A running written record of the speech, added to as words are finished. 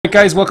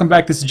Alright guys, welcome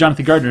back. This is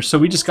Jonathan Gardner. So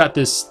we just got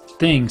this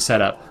thing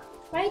set up.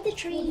 Ride the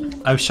train.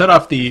 I've shut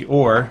off the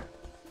ore,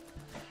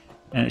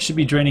 and it should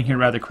be draining here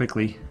rather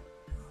quickly.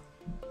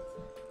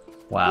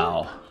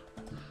 Wow.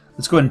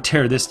 Let's go ahead and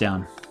tear this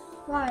down.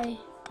 Why?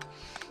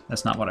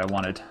 That's not what I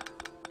wanted.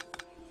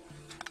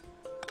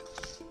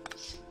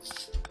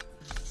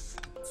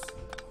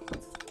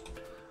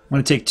 I'm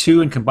going to take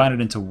two and combine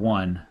it into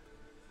one.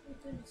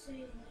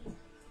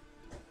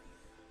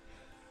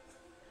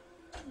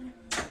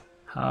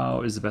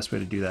 How is the best way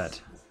to do that?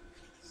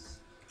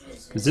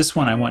 Because this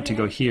one I want to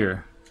go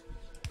here.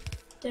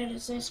 Then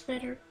is this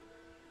better?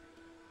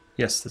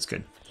 Yes, that's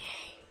good.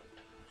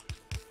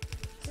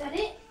 Is that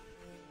it?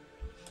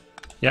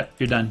 Yep,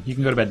 you're done. You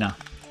can go to bed now.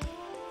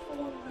 I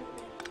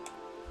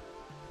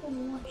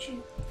don't want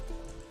you.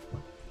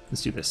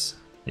 Let's do this.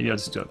 Maybe I'll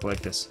just do it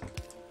like this.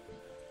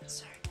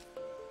 Sorry.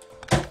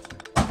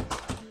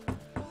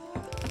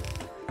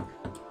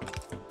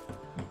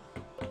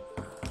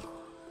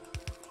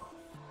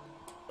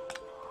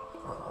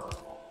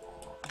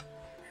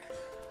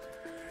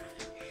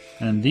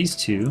 And these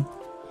two.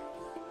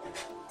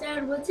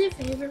 Dad, what's your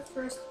favorite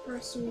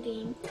first-person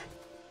game?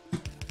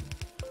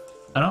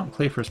 I don't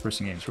play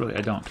first-person games, really.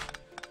 I don't.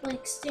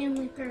 Like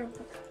Stanley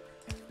Parable.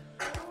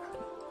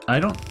 I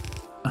don't.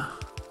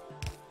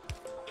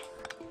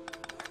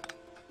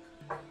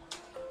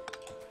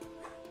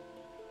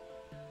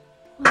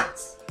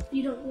 What?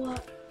 You don't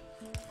what?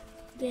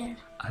 Dad.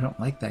 I don't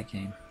like that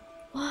game.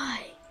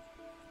 Why?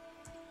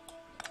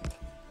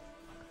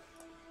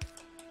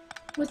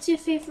 What's your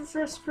favorite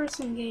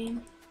first-person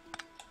game?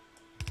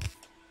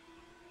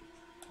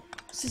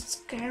 Is it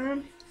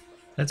Skyrim?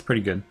 That's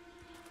pretty good.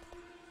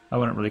 I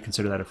wouldn't really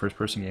consider that a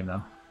first-person game,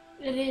 though.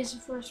 It is a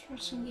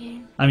first-person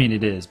game. I mean,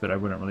 it is, but I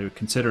wouldn't really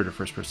consider it a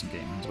first-person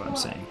game, is what I'm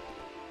saying.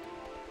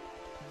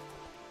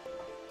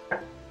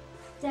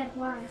 Dad,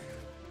 why?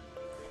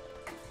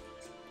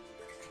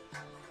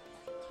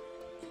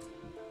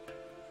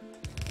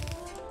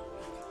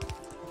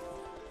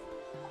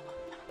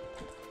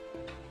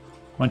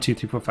 One, two,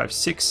 three, four, five,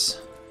 six.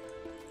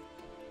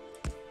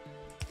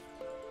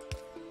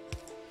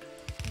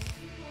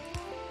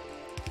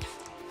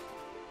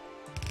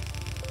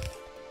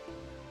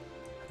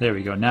 There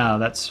we go. Now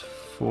that's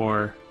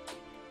four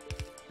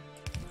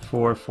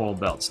full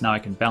belts. Now I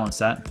can balance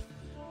that.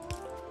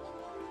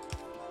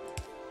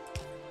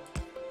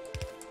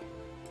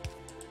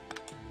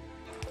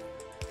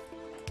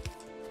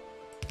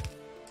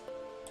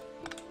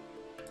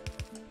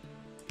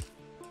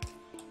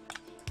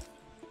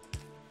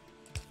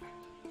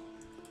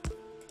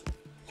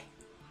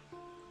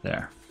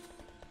 There.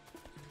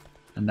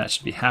 And that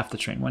should be half the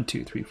train. 1,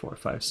 2, 3, 4,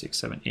 5, 6,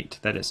 7, 8.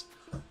 That is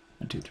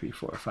 1, 2, 3,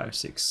 4, 5,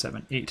 6,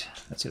 7, 8.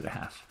 That's the other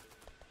half.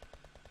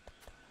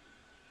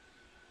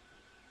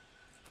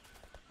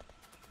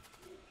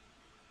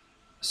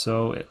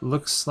 So it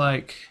looks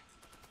like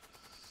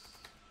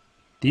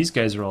these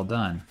guys are all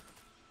done.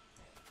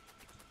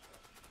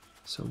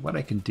 So what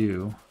I can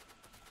do...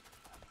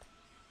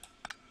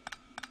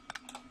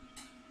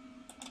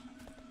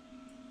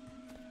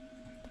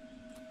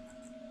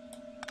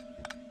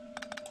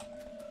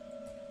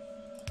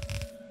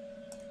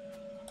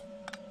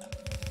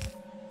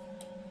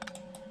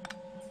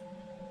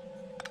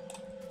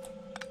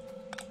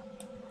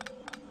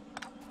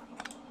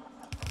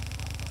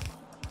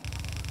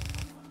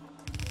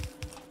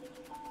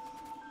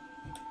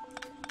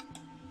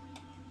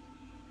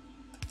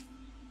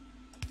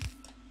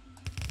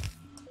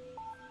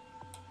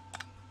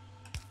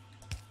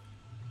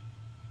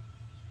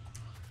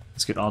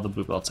 Let's get all the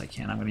blue belts I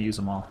can. I'm going to use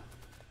them all.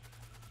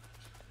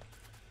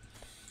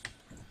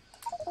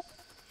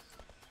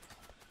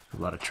 A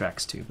lot of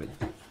tracks too, but...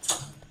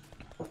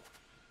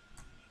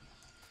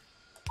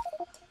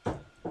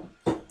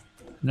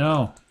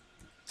 No!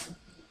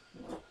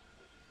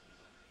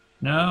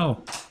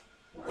 No!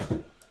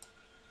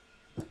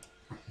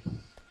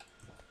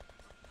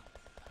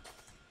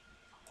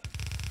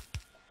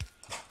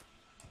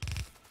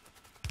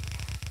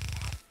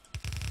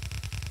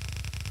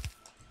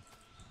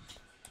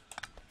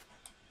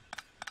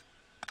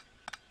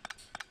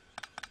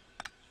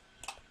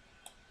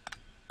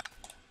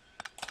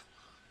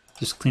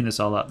 Just clean this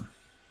all up.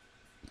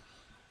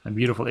 A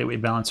beautiful 8-way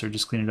balancer,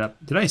 just clean it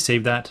up. Did I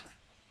save that?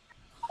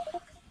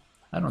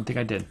 I don't think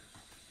I did.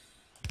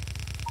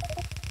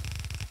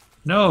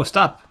 No,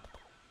 stop!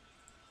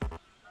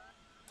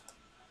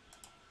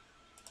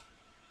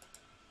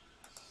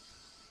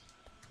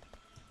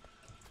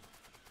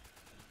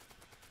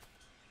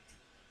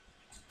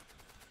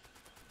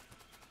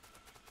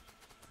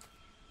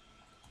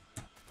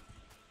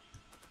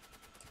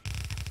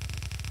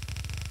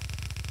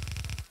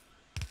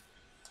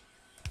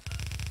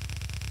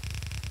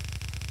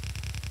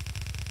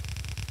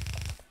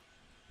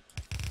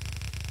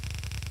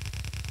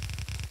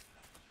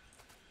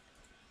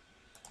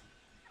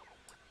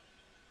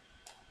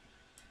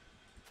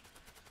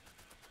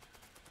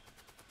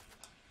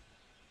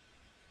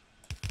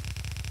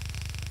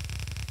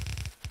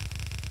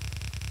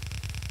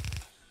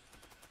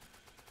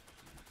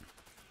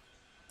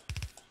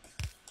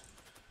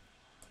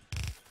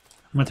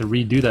 I'm going to have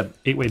to redo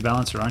that 8-way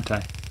balancer, aren't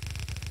I?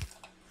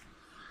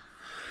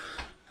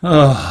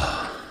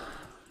 Oh,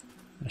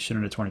 I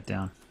shouldn't have torn it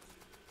down.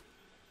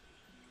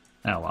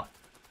 Oh well.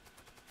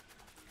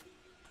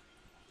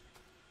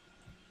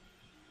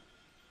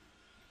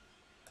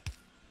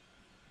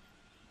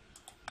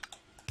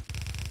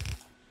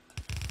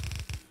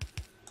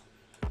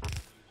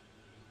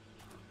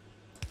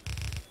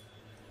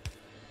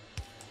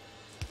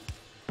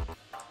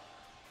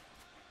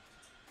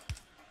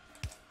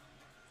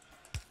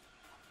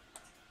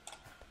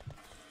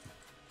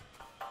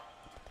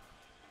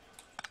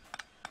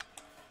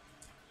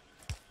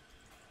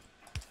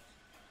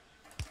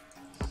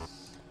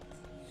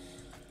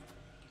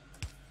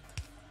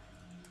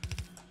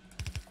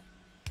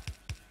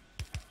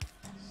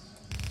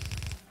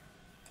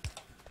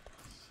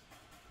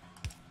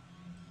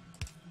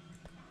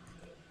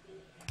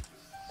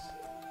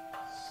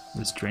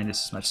 Let's drain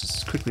this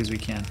as quickly as we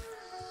can.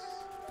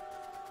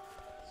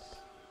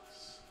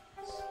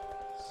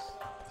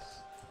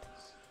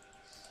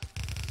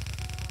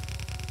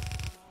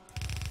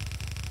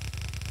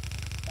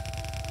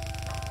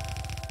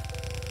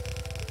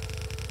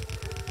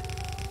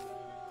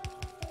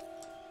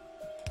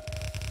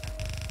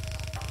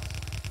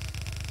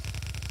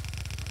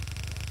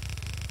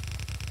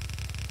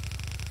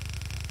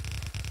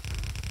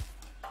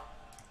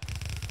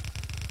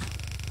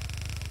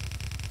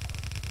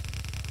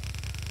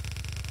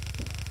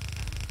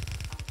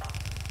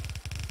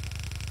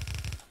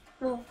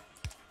 Oh.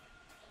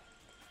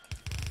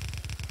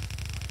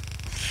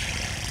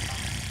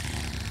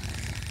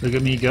 Look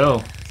at me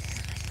go.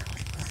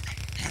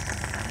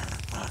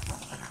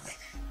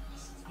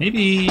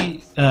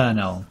 Maybe,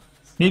 no.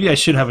 Maybe I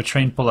should have a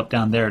train pull up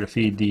down there to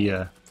feed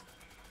the,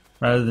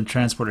 rather than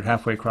transport it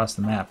halfway across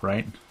the map,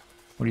 right?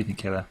 What do you think,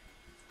 Kayla?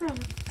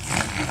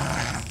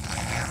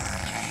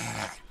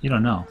 You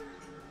don't know.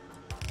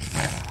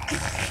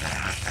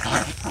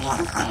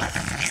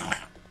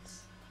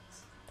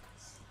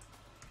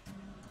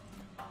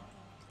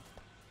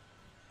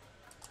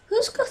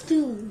 Who's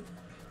Cthulhu?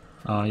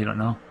 Oh, you don't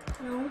know?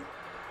 No.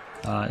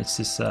 It's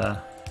this,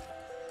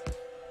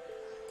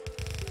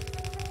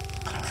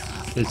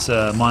 it's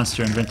a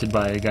monster invented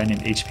by a guy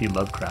named H.P.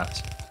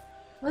 Lovecraft.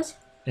 What?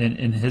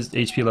 In his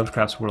H.P.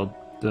 Lovecraft's world,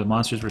 the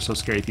monsters were so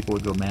scary people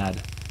would go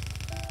mad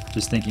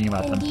just thinking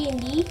about In them.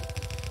 D&D?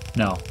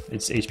 No,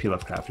 it's H.P.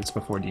 Lovecraft. It's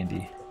before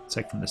D&D. It's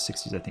like from the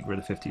 60s, I think, or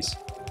the 50s.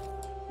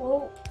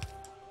 Well,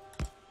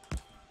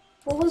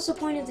 what was the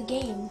point of the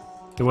game?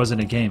 It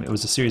wasn't a game. It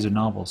was a series of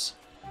novels.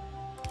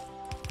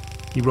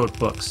 He wrote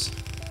books.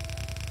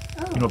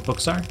 Oh. You know what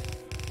books are?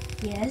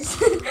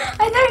 Yes.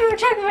 I thought you were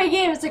talking about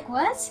game. I was like,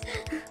 what?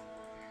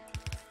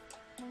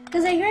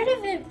 Because I heard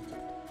of it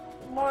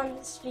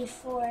once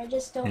before. I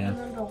just don't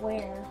remember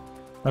where.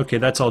 Okay,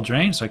 that's all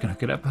drained, so I can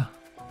hook it up.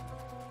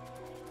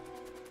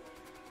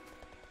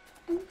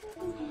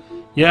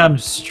 Yeah, I'm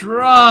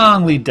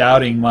strongly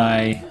doubting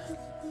my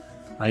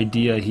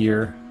idea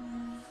here.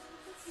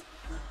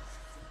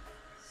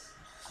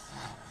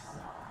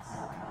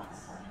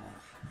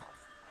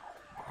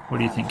 What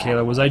do you think,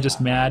 Kayla? Was I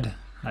just mad?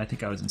 I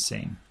think I was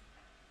insane.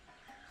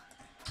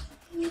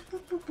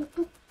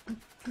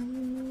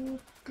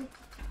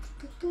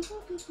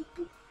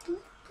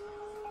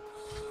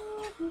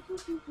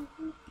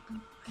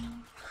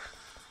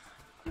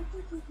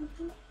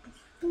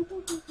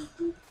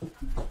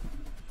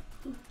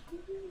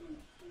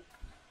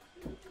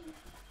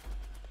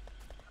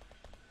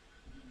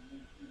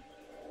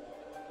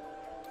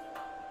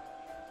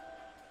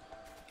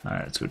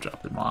 Alright, let's go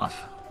drop them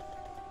off.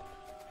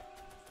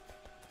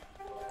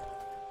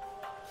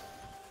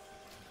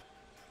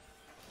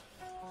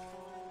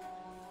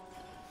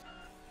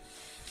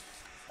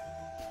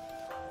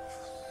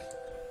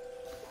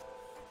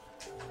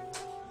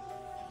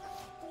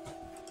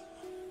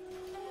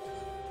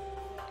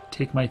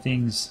 Take my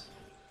things.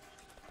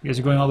 You guys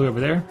are going all the way over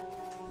there?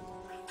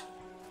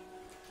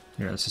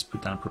 Here, let's just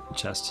put down a purple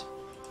chest.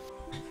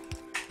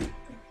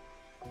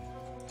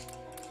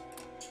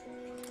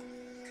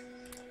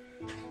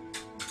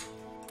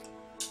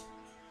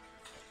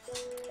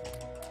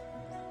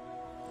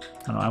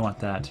 Oh no, I want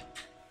that.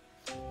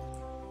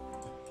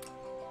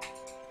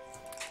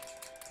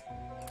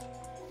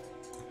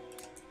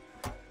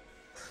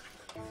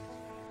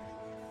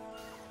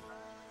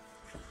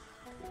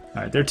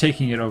 Alright, they're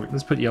taking it over.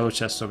 Let's put yellow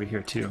chests over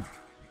here too.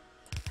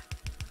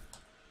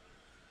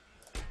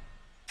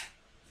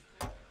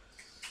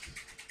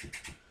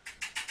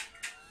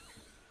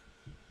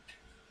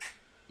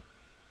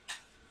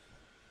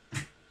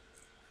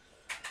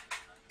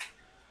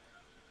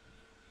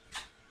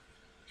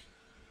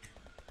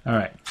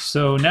 Alright,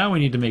 so now we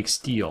need to make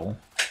steel.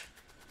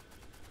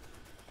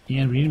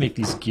 And we need to make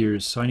these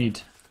gears, so I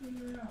need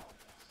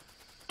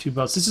 2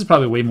 belts. This is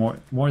probably way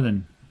more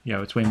than,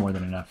 yeah, it's way more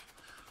than enough.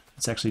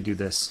 Let's actually do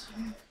this.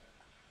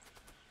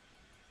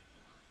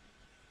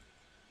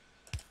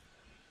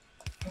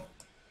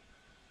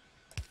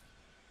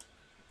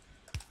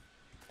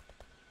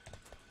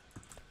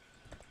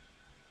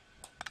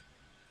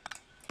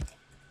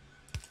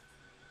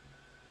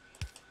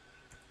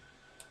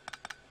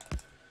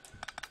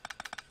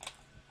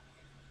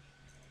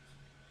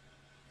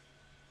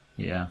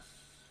 yeah.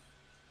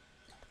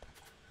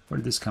 Where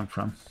did this come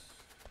from?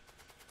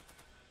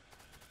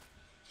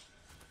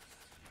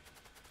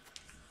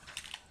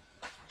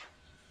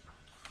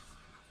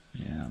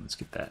 Yeah, let's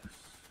get that.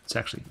 Let's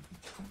actually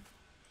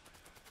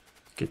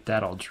get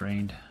that all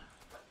drained.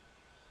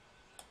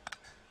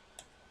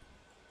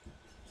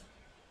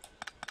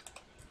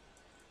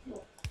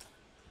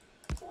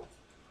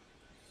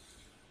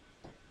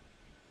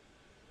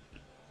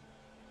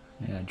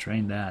 Yeah,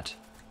 drain that.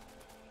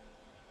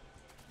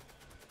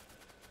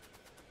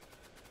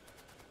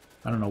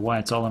 I don't know why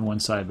it's all on one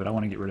side, but I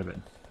want to get rid of it.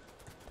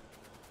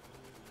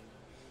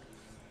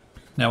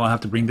 Now I'll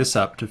have to bring this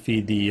up to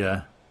feed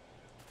the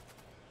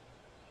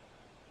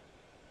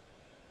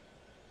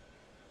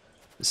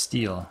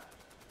steel.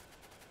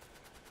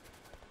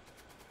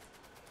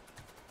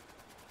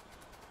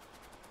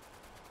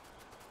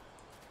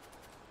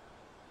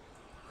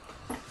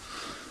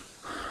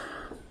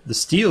 The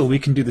steel, we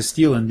can do the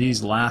steel in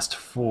these last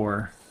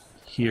four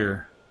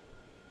here.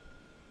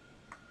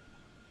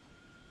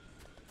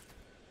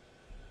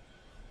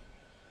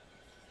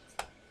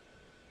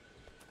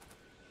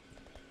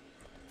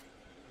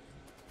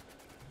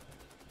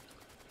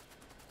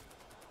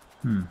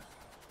 Ooh,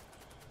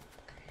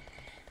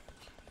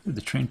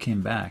 the train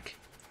came back.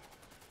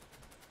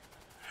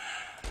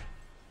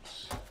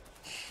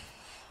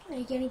 Are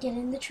you gonna get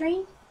in the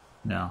train?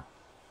 No.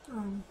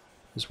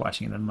 Just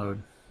watching it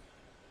unload.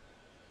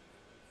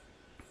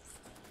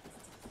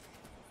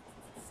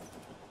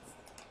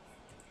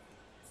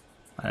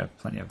 I have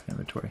plenty of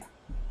inventory.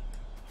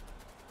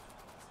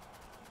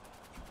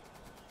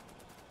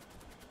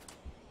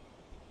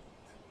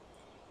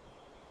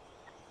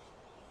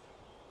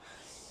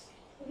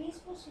 What are you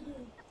supposed to do?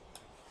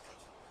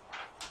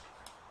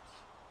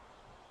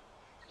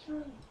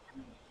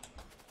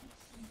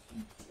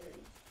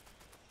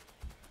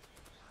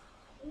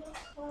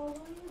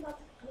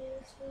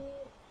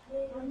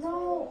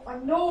 I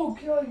know,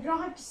 Kayla, you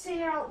don't have to say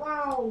it out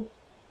loud.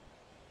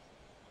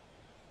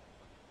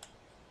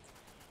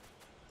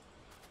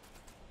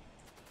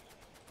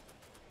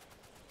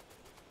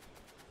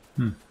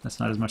 That's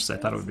not as much as I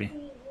thought it would be.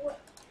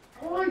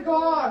 Oh my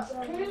gosh,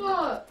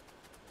 Kayla!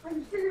 I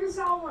can figure this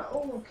out on my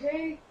own,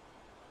 okay?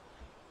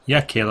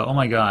 Yeah, Kayla, oh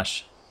my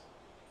gosh.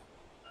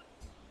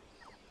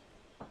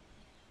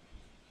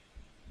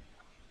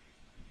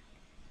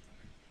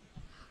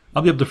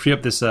 I'll be able to free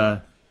up this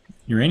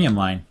uranium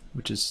mine,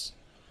 which is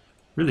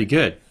really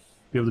good.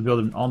 Be able to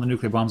build all the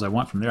nuclear bombs I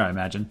want from there, I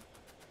imagine.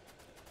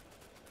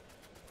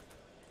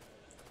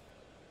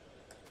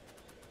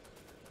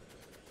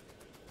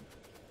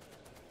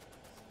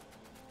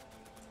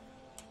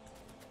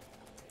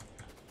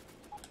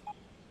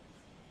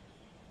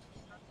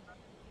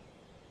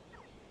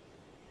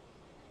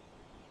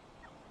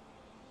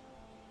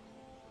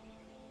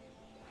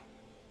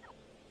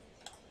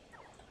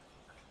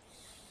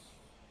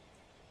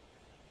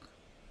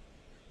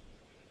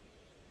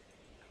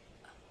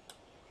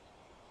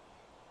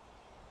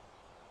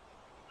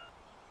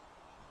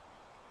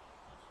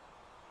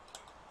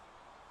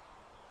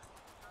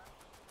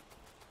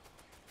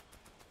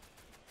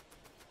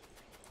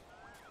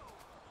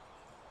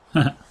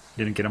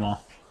 Didn't get them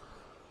all.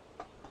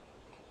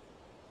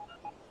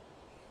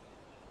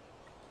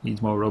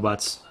 Needs more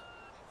robots.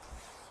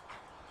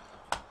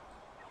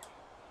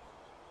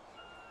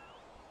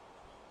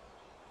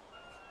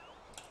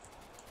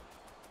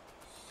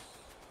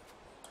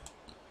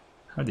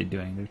 How are they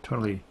doing?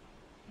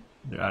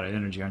 They're out of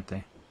energy, aren't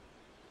they?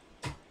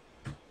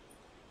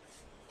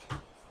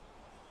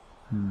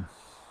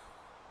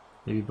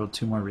 Maybe build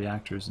 2 more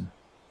reactors and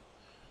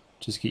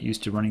just get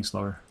used to running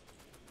slower.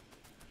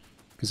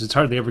 Because it's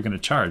hardly ever going to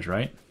charge,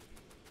 right?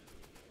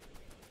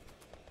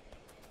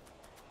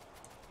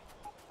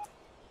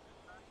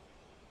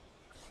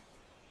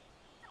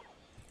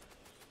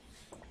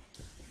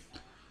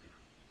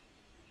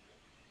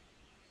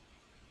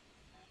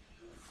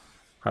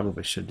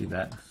 Probably should do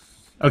that.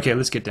 Okay,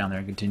 let's get down there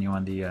and continue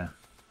on the... Let's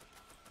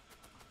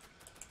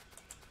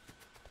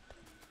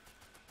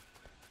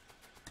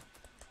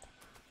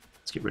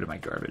get rid of my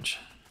garbage.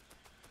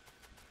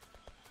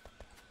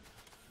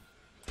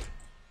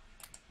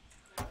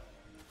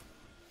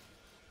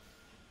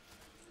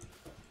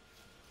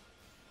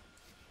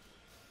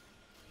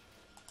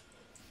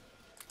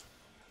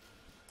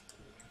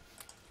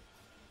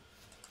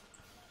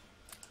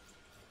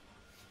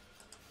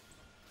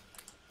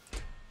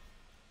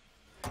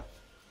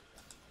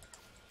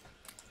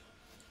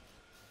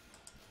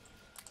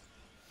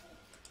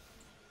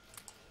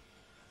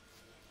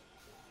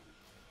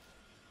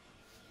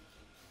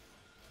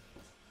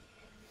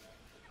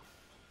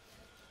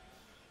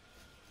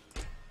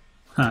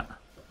 Huh.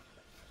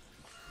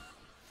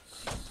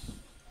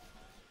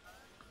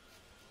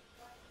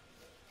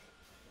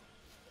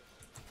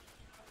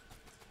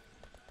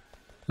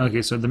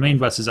 Okay, so the main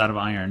bus is out of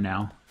iron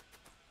now.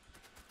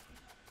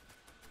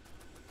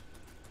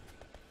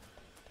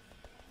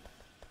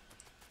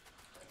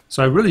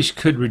 So I really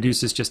could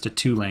reduce this just to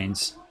 2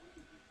 lanes.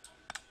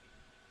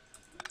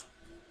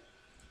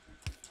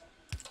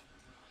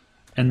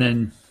 And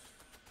then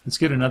let's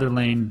get another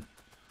lane.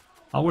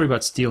 I'll worry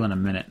about steel in a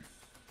minute.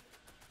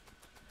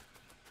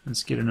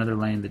 Let's get another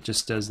lane that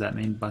just does that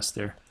main bus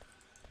there.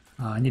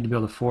 I need to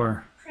build a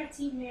 4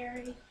 Pretty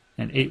Mary.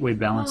 and 8-way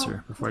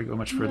balancer before I go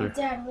much further. No,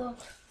 Dad, look.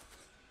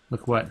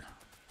 Look what?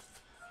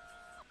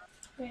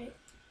 Wait.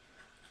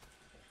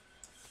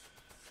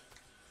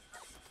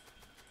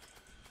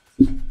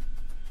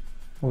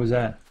 What was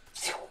that?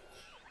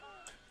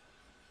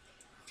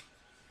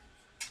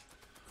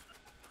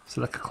 Is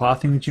it like a claw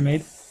thing that you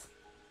made?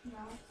 No.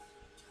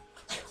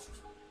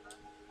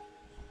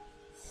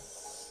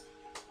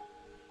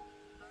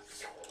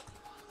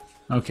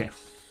 Okay.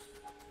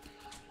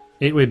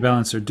 8-way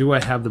balancer. Do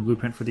I have the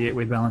blueprint for the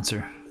 8-way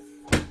balancer?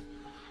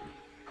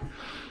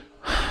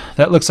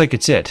 That looks like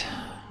it's it.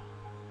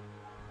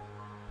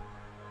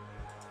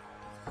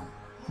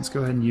 Let's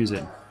go ahead and use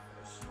it.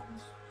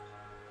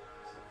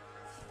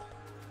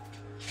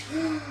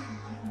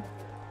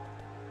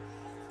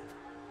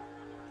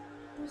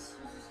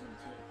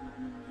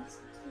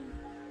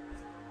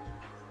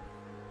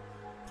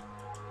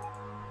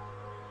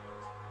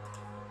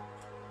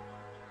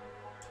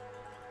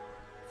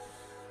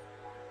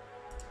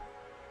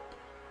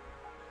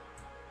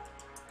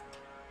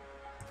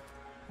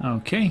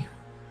 Okay.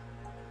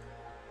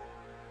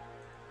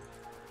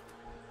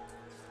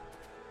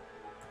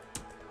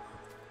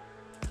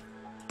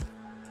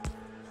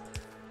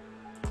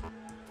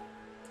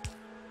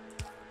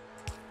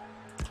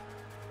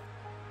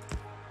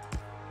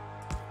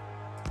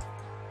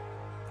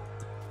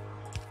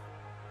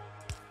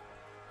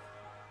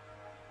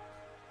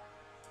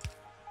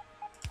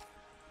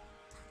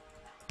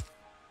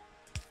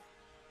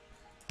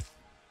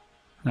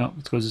 No,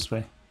 it goes this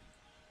way.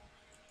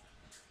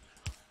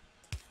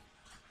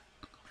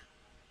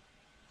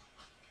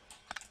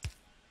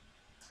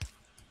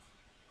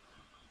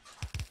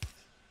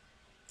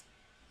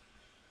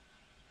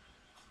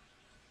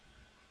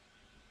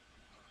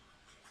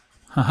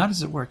 How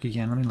does it work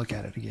again? Let me look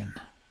at it again.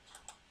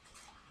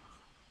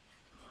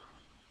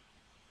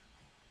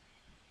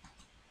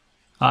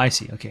 Ah, I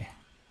see. Okay.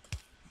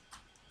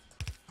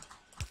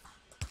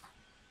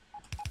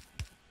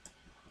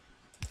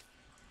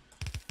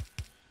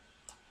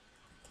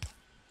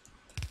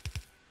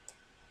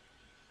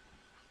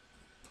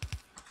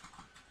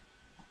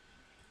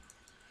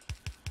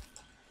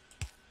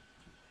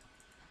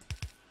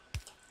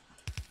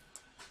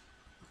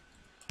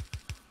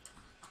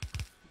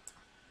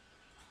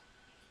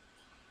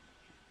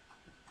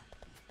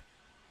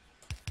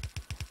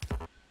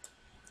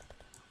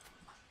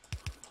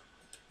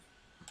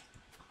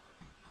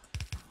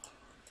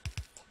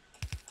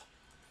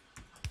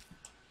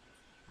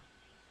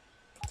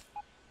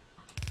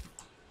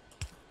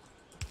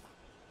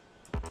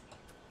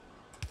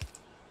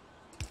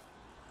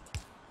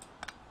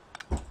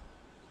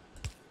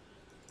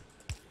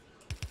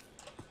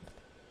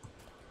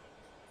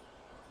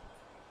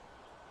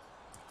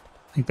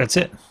 I think that's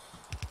it.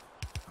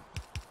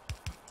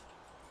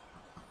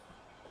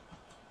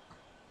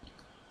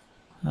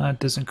 It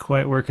doesn't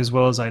quite work as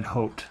well as I'd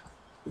hoped.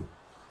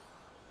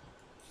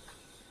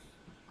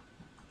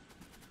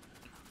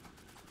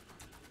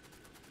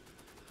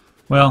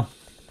 Well,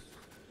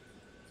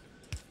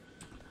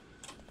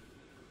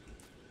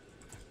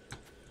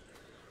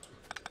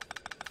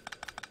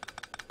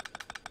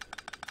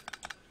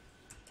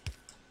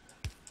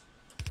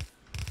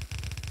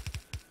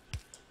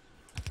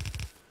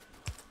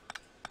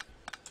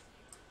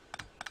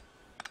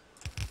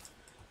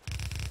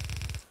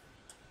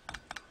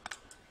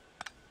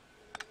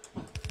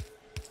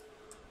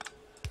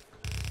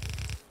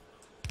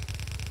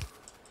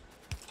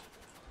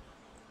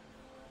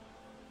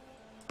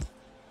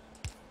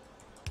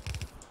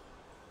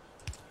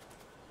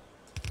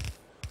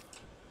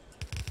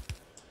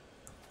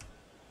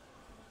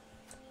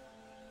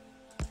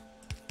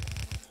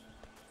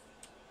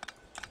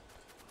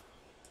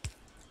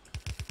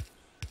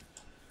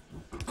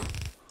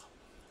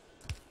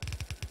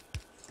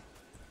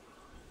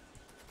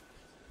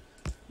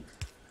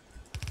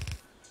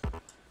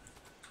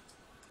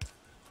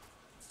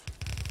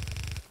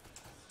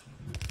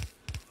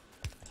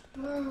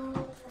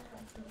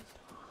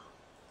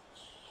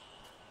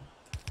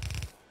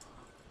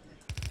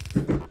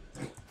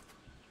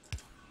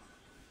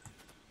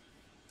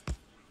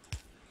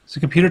 is the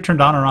computer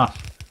turned on or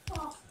off?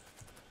 Off.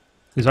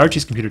 Is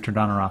Archie's computer turned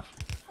on or off?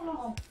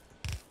 Oh.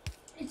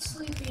 It's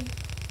sleeping.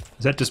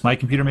 Is that just my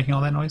computer making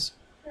all that noise?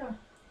 Yeah.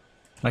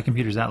 My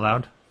computer's that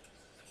loud?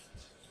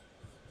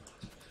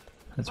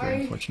 That's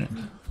very unfortunate.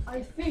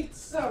 I think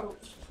so.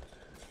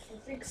 I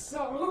think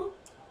so.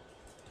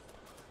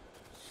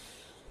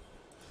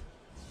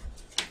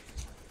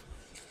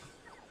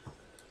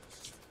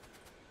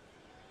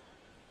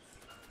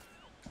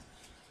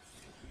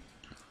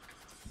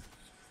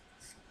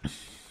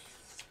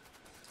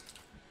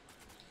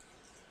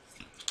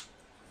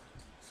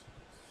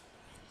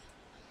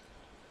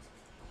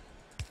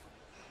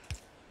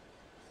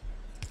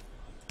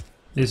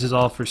 This is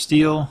all for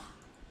steel.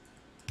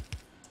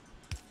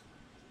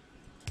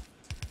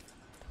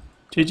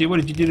 JJ,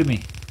 what did you do to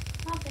me?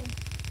 Nothing.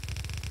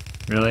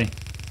 Really?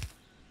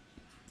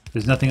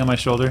 There's nothing on my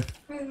shoulder?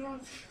 There's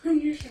nothing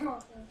on your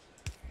shoulder.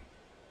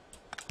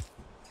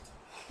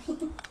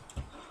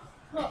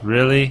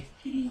 Really?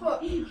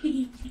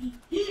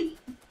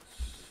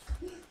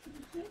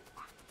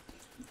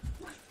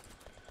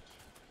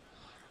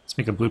 Let's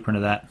make a blueprint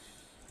of that.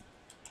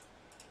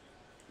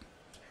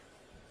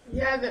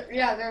 Yeah,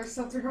 there's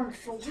something on your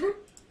shoulder.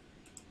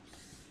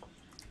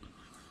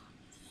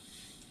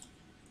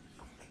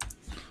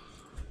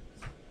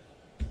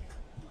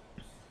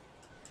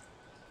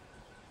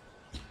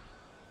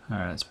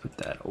 Alright, let's put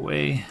that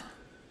away.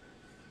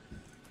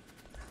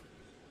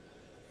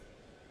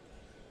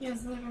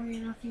 There's literally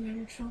nothing on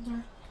your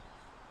shoulder.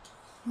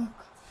 Look.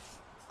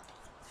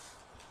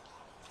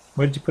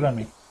 What did you put on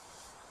me?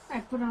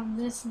 I put on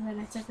this and then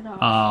I took it off.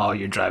 Oh,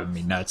 you're driving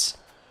me nuts.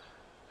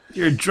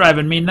 You're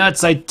driving me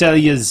nuts, I tell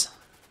yous.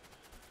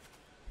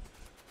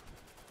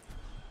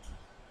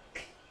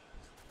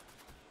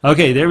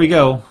 Okay, there we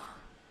go.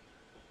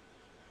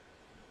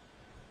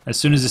 As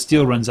soon as the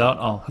steel runs out,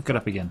 I'll hook it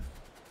up again.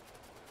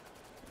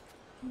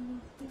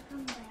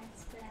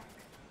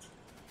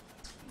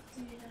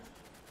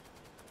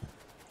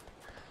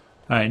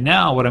 Alright,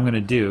 now what I'm going to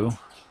do...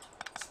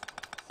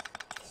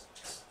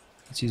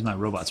 Let's use my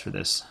robots for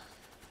this.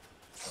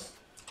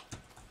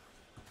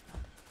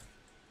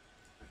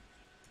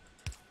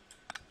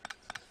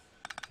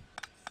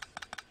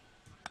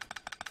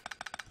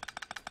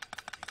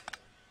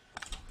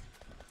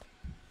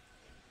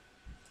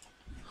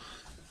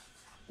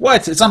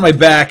 What? It's on my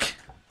back.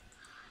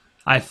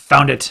 I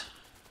found it.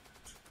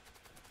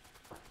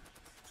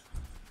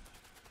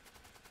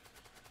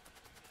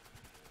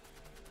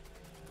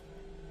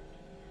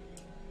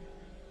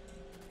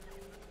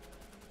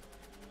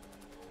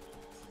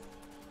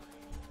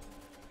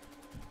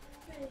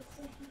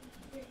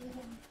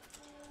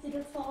 Did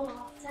it fall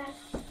off, Zach?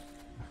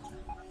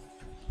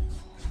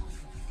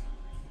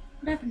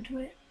 What happened to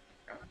it?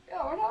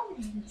 Yeah, what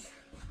happened?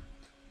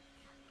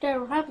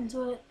 Dad, what happened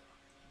to it?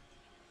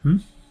 Hmm?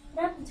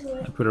 What happened to I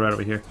it? put it right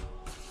over here.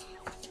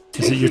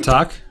 Is it your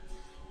talk?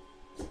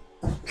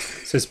 It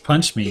says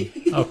punch me.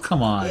 Oh,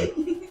 come on.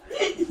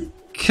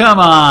 Come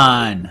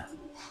on!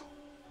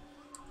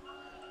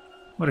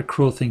 What a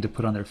cruel thing to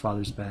put on their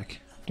father's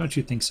back. Don't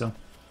you think so?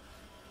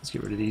 Let's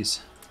get rid of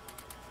these.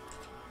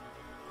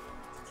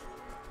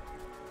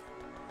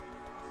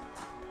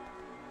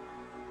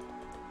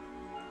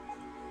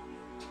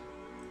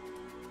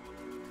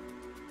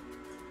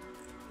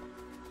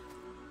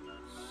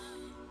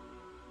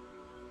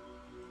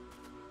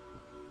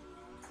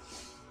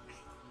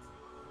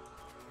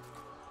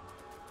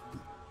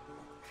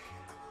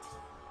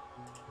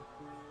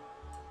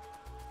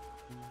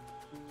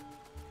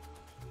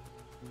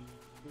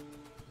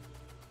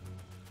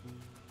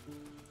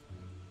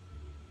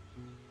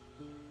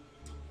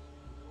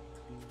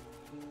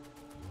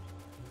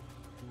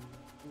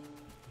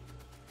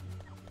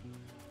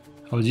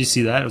 Oh, did you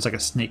see that? It was like a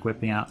snake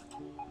whipping out.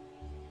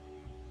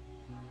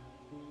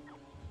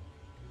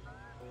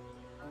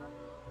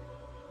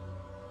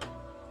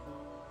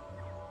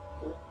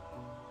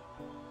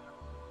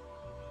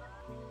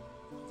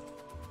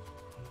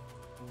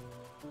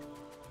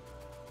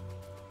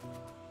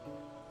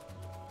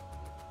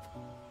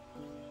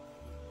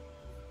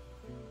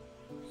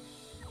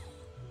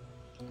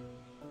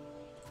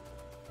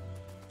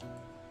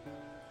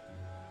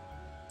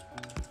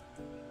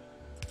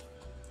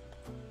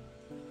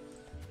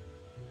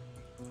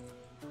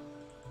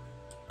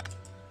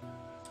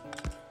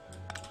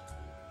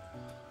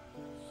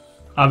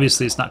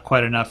 Obviously, it's not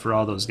quite enough for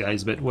all those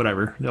guys, but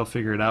whatever. They'll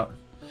figure it out.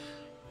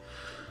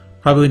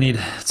 Probably need,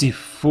 let's see,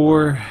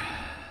 4.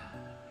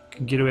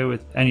 Can get away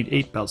with, I need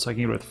 8 belts, so I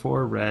can get away with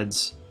 4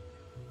 reds.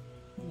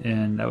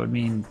 And that would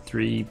mean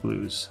 3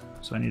 blues.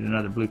 So I need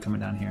another blue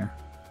coming down here.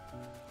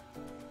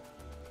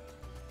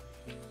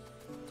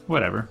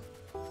 Whatever.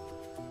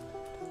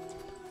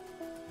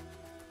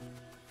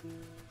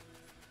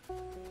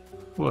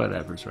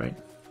 Whatever's right.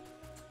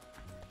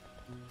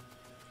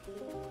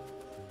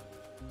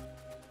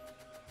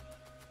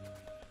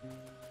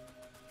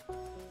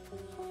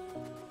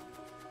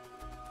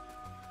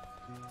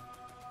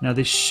 Now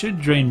they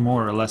should drain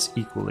more or less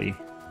equally.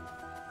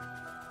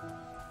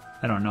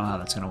 I don't know how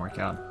that's going to work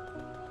out.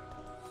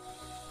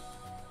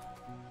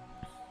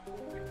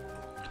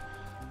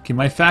 Okay,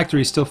 my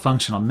factory is still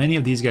functional. Many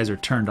of these guys are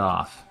turned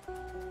off.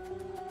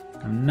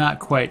 I'm not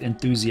quite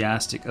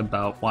enthusiastic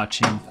about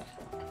watching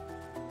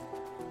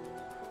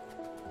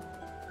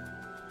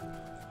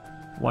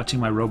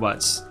my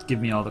robots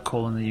give me all the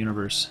coal in the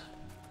universe.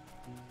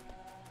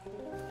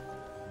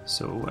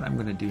 So what I'm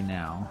going to do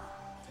now...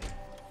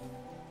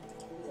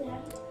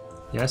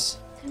 Yes?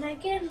 Can I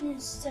get an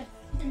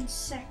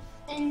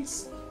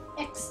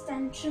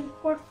extension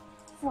port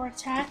for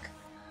attack?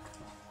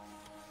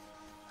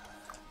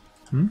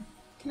 Hmm?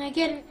 Can I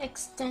get an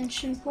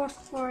extension port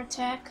for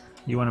attack?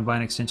 You want to buy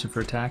an extension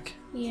for attack?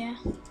 Yeah.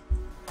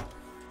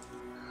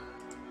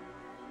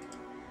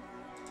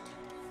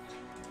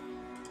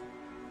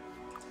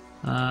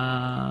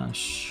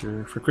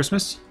 Sure. For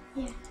Christmas?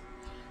 Yeah.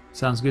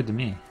 Sounds good to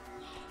me.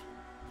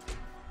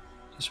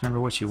 Just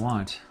remember what you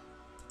want.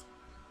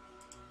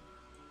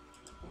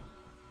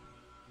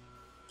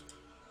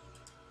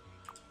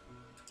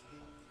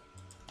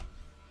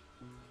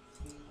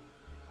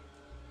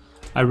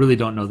 I really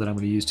don't know that I'm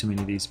going to use too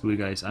many of these blue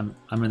guys. I'm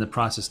in the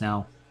process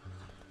now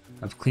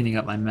of cleaning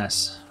up my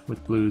mess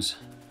with blues.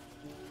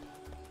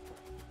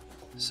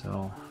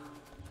 So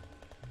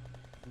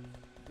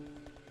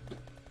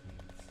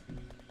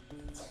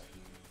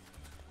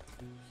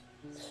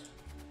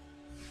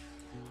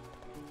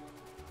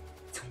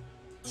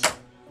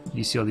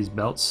you see all these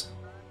belts?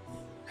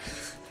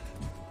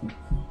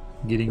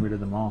 Getting rid of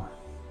them all.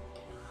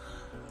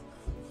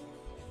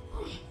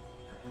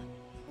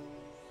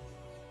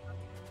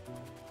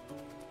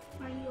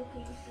 Are you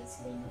okay with this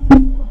thing?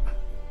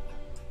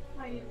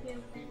 Are you okay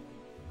with it?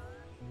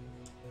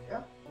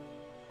 Yeah.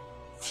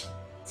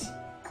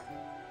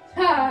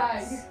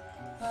 Hi.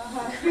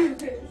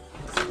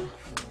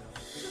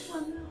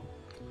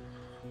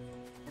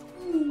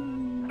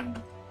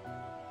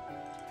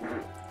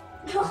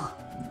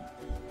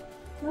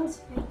 That was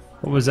fake.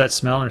 What was that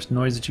smell or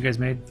noise that you guys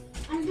made?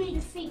 I made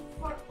a fake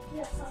fart.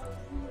 Yes,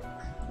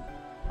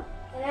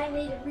 and I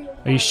made a real.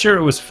 Are you sure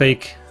it was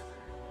fake?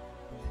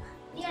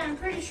 Yeah, I'm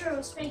pretty sure it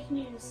was fake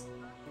news.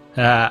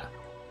 Ah.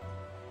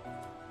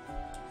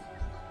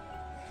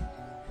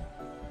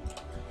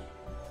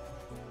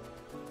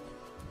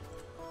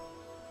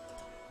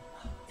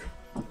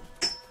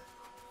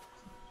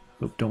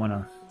 Oop, don't want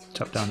to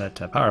chop down that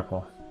power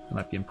pole. It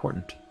might be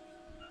important.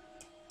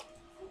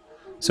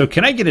 So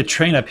can I get a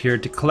train up here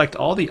to collect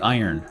all the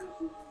iron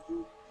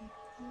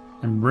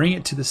and bring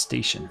it to the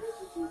station?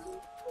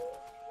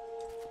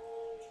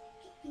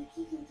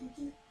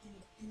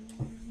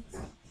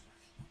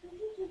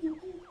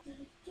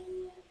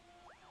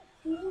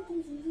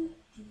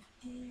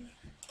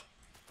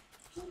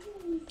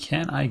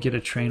 Can I get a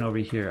train over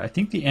here? I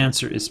think the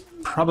answer is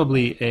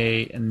probably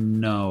a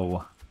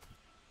no.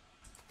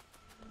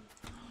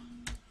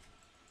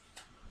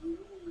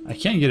 I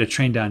can't get a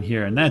train down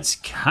here, and that's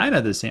kind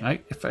of the same.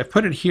 If I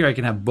put it here, I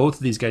can have both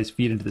of these guys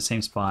feed into the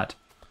same spot.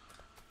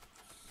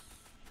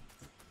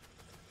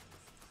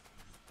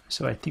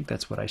 So I think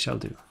that's what I shall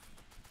do.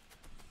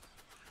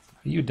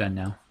 Are you done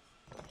now?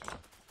 Are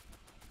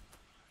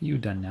you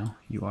done now?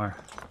 You are.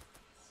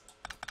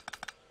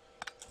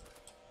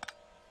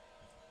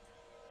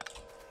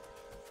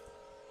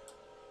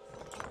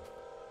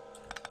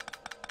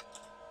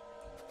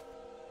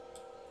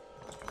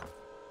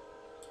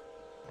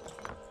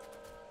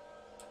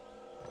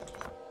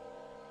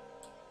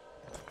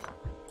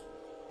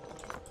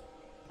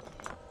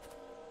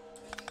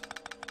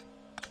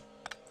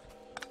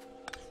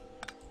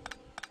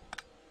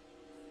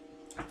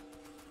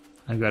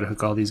 I've got to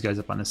hook all these guys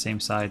up on the same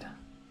side.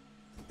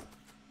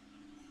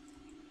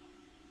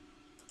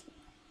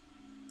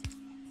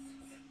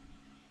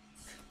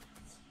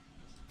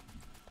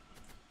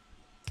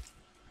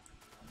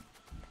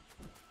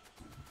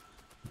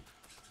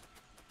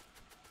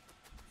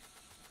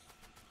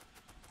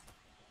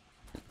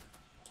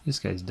 This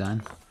guy's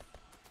done.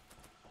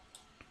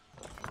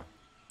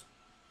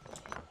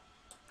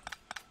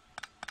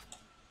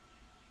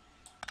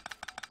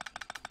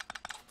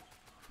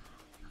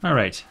 All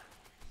right.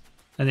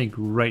 I think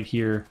right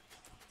here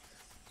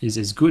is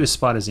as good a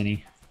spot as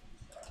any.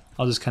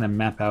 I'll just kind of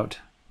map out.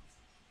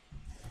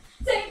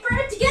 Say for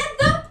it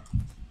together.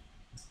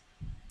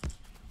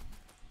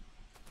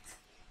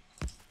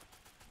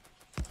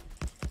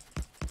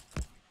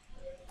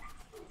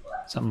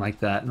 Something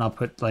like that. And I'll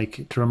put,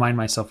 like, to remind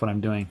myself what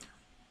I'm doing.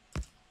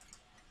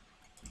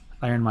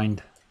 Iron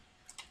Mine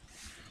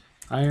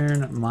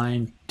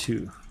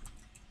 2.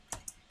 All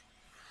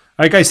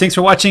right, guys, thanks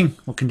for watching.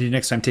 We'll continue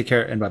next time. Take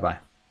care and bye-bye.